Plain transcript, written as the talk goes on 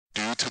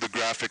Due to the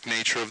graphic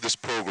nature of this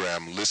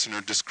program,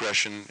 listener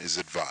discretion is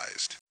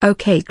advised.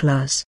 Okay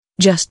class,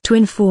 just to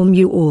inform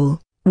you all,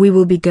 we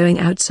will be going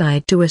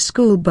outside to a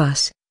school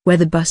bus, where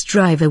the bus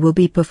driver will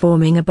be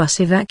performing a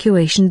bus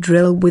evacuation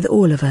drill with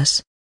all of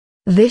us.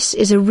 This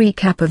is a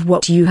recap of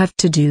what you have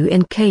to do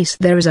in case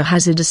there is a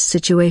hazardous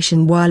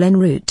situation while en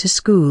route to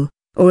school,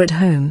 or at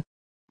home.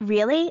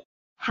 Really?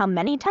 How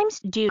many times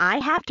do I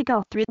have to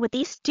go through with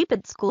these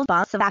stupid school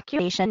bus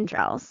evacuation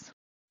drills?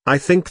 I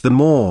think the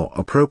more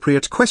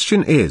appropriate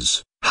question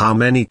is, how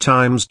many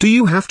times do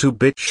you have to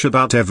bitch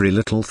about every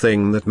little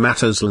thing that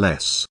matters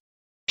less?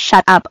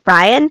 Shut up,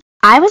 Brian.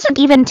 I wasn't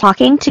even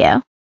talking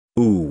to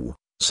you. Ooh,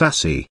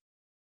 sassy.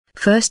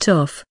 First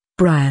off,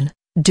 Brian,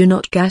 do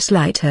not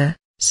gaslight her.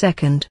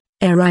 Second,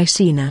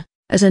 Ericina,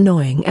 as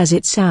annoying as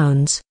it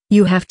sounds,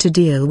 you have to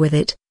deal with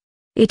it.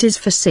 It is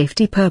for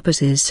safety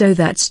purposes so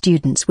that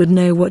students would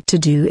know what to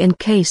do in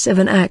case of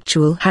an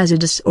actual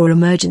hazardous or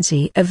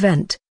emergency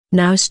event.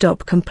 Now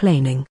stop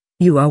complaining,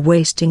 you are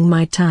wasting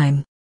my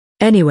time.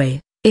 Anyway,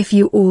 if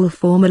you all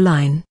form a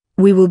line,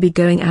 we will be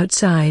going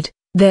outside.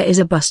 There is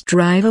a bus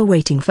driver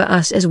waiting for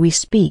us as we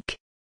speak.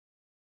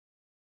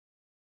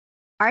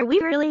 Are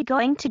we really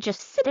going to just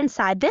sit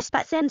inside this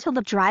bus until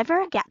the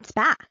driver gets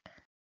back?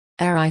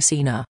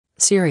 Ericina,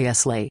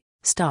 seriously,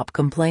 stop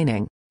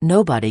complaining.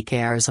 Nobody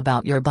cares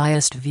about your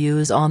biased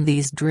views on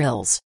these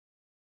drills.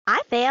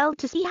 I failed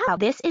to see how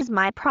this is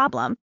my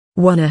problem.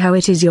 Wonder how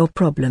it is your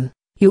problem.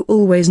 You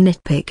always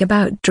nitpick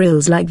about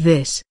drills like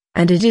this,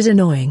 and it is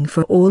annoying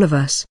for all of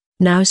us.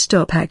 Now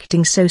stop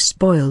acting so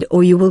spoiled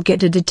or you will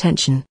get a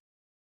detention.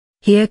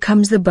 Here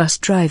comes the bus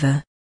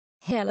driver.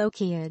 Hello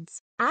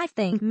kids, I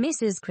thank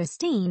Mrs.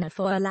 Christina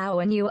for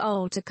allowing you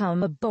all to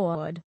come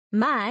aboard.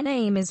 My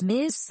name is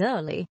Ms.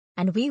 Surley,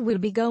 and we will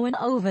be going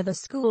over the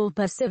school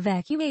bus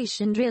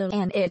evacuation drill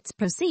and its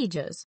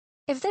procedures.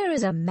 If there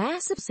is a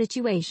massive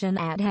situation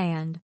at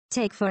hand,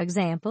 take for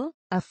example,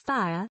 a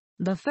fire,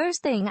 the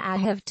first thing I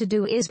have to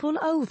do is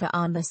pull over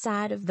on the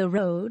side of the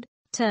road,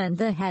 turn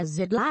the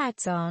hazard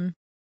lights on,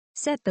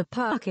 set the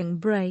parking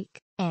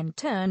brake, and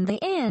turn the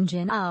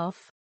engine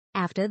off.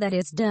 After that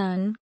is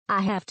done,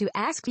 I have to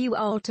ask you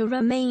all to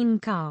remain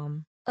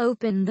calm,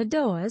 open the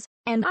doors,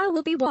 and I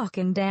will be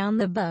walking down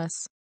the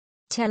bus,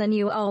 telling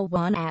you all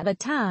one at a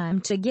time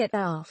to get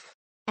off.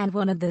 And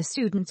one of the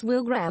students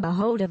will grab a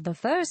hold of the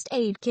first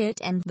aid kit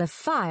and the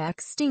fire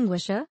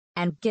extinguisher,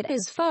 and get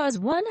as far as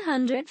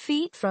 100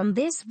 feet from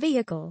this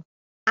vehicle.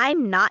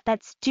 I'm not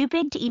that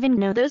stupid to even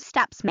know those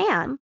steps,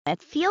 ma'am.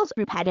 It feels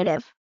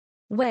repetitive.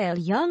 Well,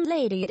 young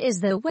lady, it is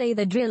the way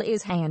the drill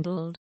is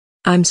handled.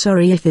 I'm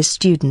sorry if this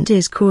student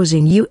is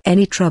causing you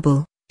any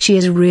trouble. She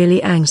is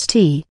really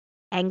angsty.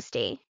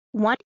 Angsty?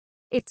 What?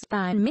 It's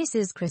fine,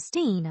 Mrs.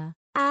 Christina.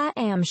 I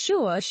am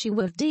sure she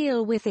will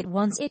deal with it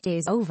once it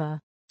is over.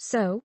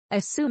 So,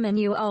 assuming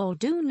you all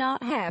do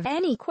not have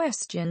any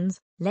questions,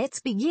 let's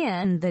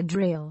begin the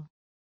drill.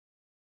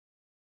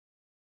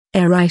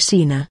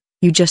 Ericina,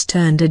 you just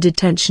earned a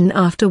detention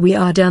after we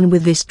are done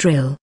with this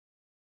drill.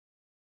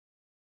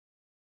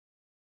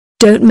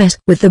 Don't mess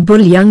with the bull,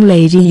 young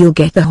lady, you'll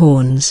get the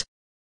horns.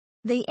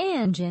 The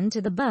engine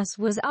to the bus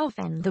was off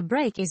and the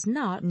brake is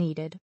not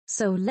needed,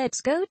 so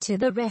let's go to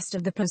the rest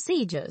of the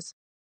procedures.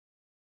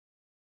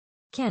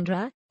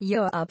 Kendra,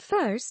 you're up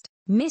first.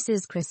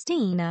 Mrs.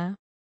 Christina.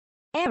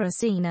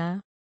 Ericina.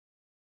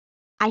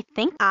 I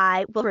think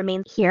I will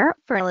remain here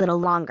for a little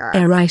longer.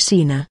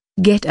 Ericina,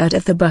 get out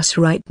of the bus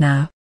right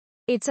now.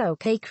 It's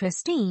okay,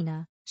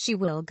 Christina. She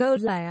will go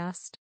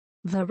last.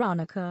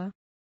 Veronica.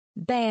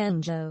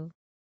 Banjo.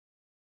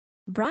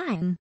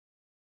 Brian.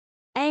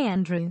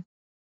 Andrew.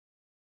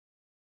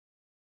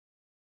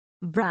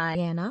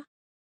 Brianna.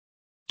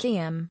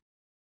 Kim.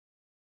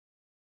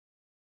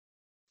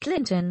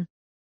 Clinton.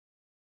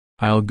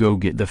 I'll go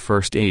get the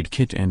first aid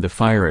kit and the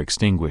fire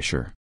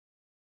extinguisher.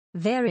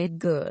 Very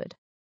good.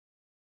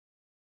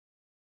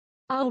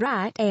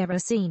 Alright,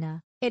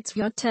 Ericina, it's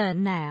your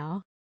turn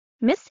now.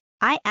 Miss,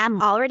 I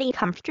am already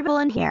comfortable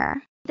in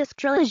here. This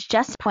drill is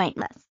just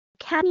pointless.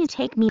 Can you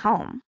take me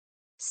home?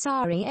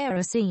 Sorry,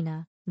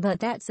 Ericina, but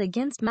that's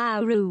against my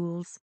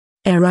rules.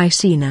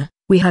 Ericina,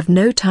 we have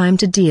no time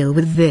to deal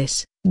with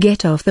this.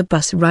 Get off the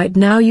bus right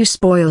now, you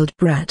spoiled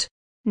brat.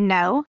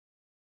 No.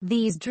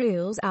 These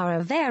drills are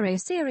a very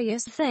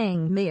serious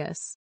thing,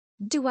 miss.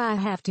 Do I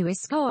have to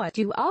escort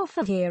you off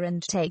of here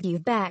and take you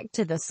back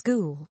to the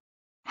school?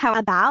 How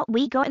about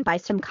we go and buy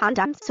some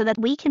condoms so that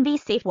we can be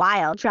safe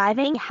while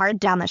driving hard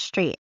down the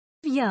street?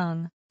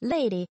 Young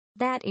lady,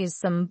 that is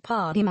some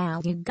party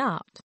mouth you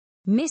got.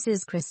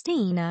 Mrs.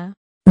 Christina.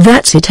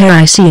 That's it,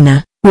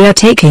 Ericina. We are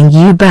taking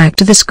you back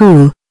to the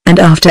school, and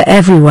after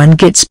everyone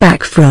gets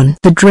back from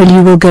the drill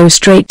you will go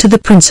straight to the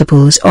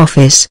principal's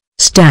office.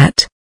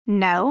 Stat.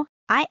 No,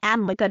 I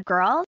am a good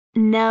girl.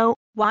 No.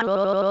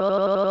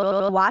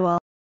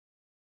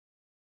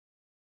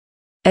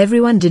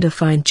 Everyone did a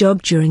fine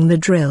job during the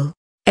drill.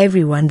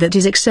 Everyone that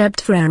is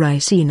except for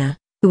Ericina,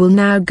 who will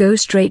now go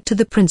straight to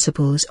the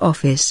principal's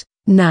office,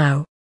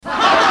 now.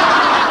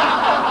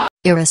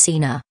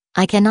 Ericina,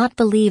 I cannot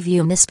believe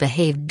you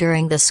misbehaved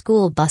during the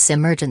school bus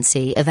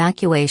emergency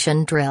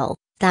evacuation drill.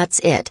 That's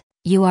it,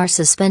 you are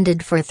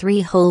suspended for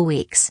 3 whole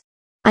weeks.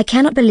 I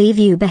cannot believe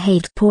you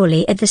behaved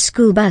poorly at the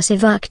school bus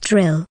evac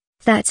drill.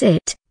 That's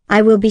it,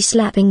 I will be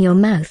slapping your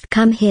mouth.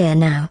 Come here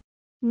now.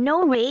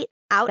 No, wait.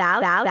 Ow,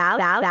 ow, ow, ow, ow,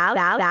 ow, ow,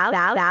 ow,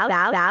 ow, ow, ow,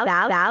 ow, ow,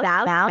 ow,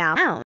 ow, ow, ow,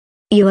 ow.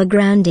 You are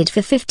grounded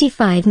for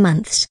 55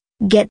 months.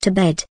 Get to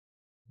bed.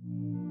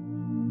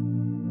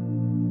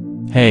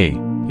 Hey,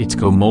 it's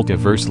Go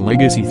Multiverse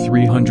Legacy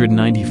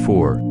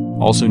 394,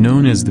 also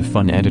known as the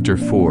Fun Editor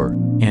 4,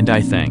 and I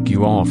thank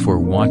you all for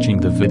watching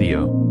the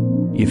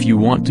video. If you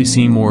want to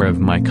see more of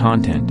my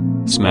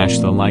content, smash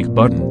the like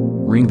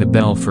button, ring the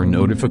bell for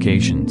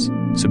notifications,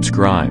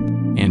 subscribe,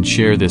 and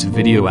share this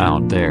video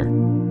out there.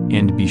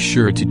 And be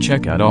sure to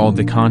check out all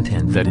the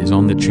content that is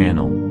on the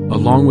channel,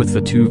 along with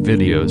the 2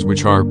 videos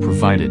which are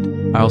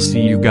provided. I'll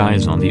see you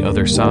guys on the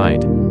other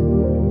side.